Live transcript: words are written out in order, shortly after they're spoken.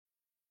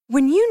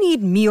When you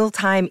need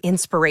mealtime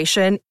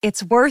inspiration,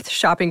 it's worth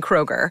shopping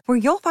Kroger, where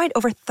you'll find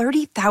over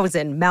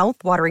 30,000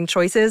 mouth-watering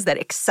choices that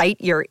excite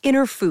your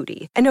inner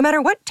foodie. And no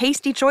matter what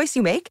tasty choice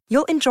you make,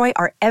 you'll enjoy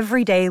our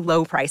everyday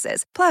low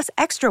prices, plus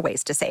extra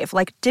ways to save,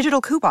 like digital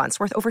coupons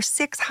worth over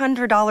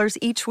 $600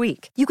 each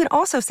week. You can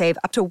also save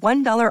up to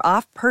 $1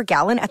 off per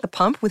gallon at the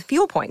pump with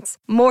fuel points.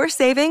 More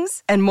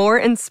savings and more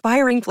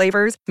inspiring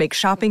flavors make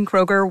shopping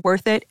Kroger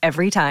worth it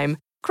every time.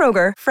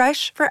 Kroger,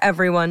 fresh for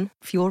everyone.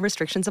 Fuel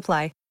restrictions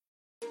apply.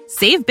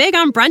 Save big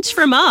on brunch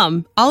for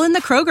mom, all in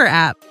the Kroger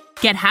app.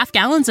 Get half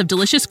gallons of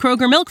delicious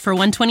Kroger milk for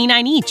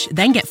 $1.29 each.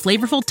 Then get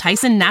flavorful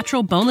Tyson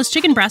natural boneless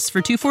chicken breasts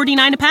for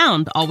 $2.49 a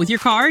pound, all with your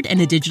card and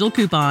a digital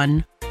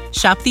coupon.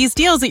 Shop these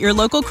deals at your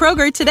local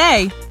Kroger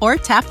today, or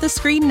tap the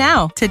screen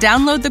now to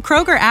download the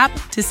Kroger app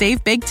to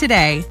save big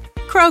today.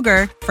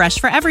 Kroger, fresh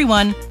for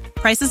everyone.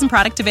 Prices and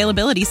product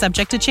availability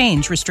subject to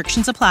change.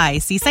 Restrictions apply.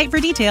 See site for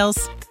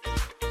details.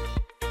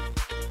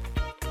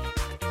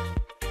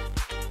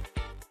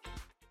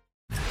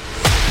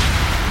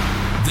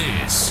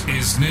 This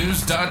is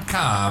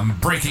News.com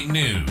breaking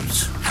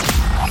news.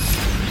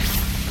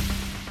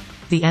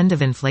 The end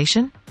of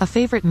inflation? A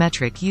favorite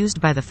metric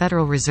used by the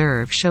Federal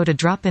Reserve showed a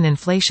drop in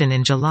inflation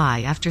in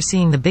July after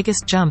seeing the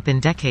biggest jump in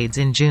decades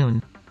in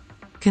June.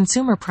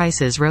 Consumer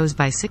prices rose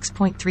by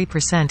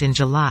 6.3% in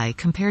July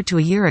compared to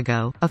a year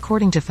ago,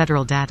 according to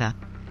federal data.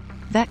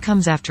 That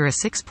comes after a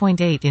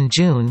 6.8% in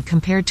June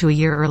compared to a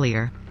year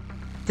earlier.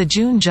 The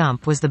June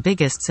jump was the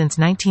biggest since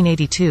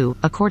 1982,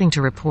 according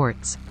to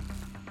reports.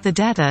 The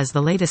data is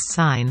the latest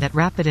sign that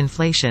rapid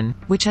inflation,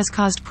 which has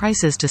caused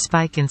prices to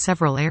spike in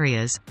several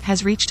areas,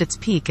 has reached its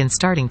peak and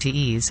starting to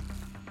ease.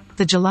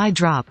 The July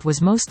drop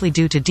was mostly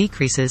due to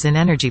decreases in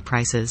energy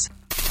prices.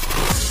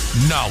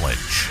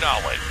 Knowledge.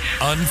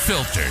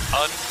 Unfiltered.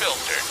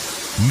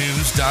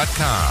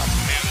 News.com.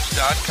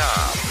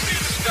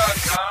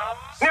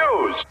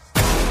 News.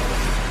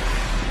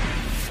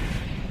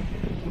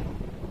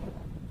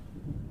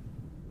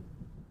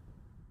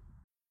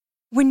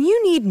 When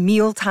you need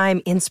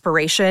mealtime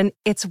inspiration,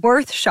 it's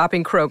worth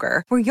shopping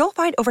Kroger, where you'll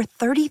find over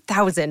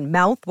 30,000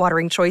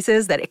 mouth-watering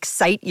choices that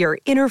excite your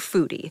inner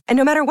foodie. And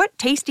no matter what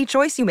tasty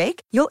choice you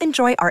make, you'll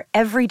enjoy our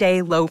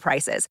everyday low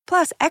prices,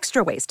 plus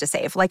extra ways to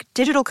save, like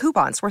digital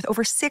coupons worth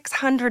over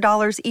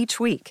 $600 each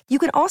week. You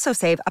can also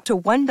save up to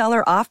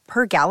 $1 off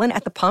per gallon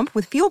at the pump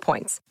with fuel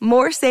points.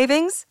 More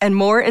savings and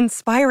more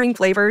inspiring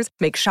flavors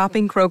make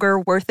shopping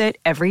Kroger worth it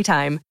every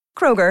time.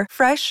 Kroger,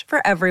 fresh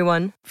for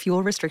everyone.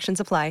 Fuel restrictions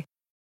apply.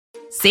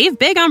 Save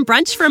big on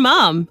brunch for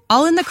mom,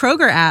 all in the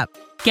Kroger app.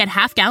 Get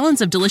half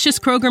gallons of delicious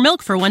Kroger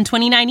milk for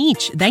 $1.29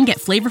 each. Then get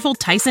flavorful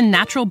Tyson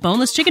natural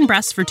boneless chicken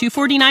breasts for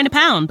 $2.49 a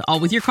pound,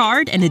 all with your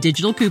card and a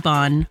digital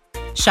coupon.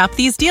 Shop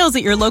these deals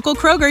at your local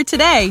Kroger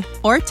today,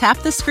 or tap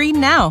the screen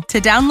now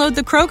to download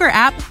the Kroger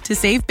app to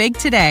save big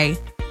today.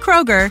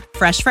 Kroger,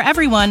 fresh for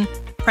everyone.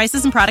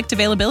 Prices and product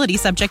availability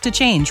subject to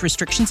change.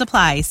 Restrictions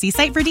apply. See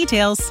site for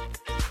details.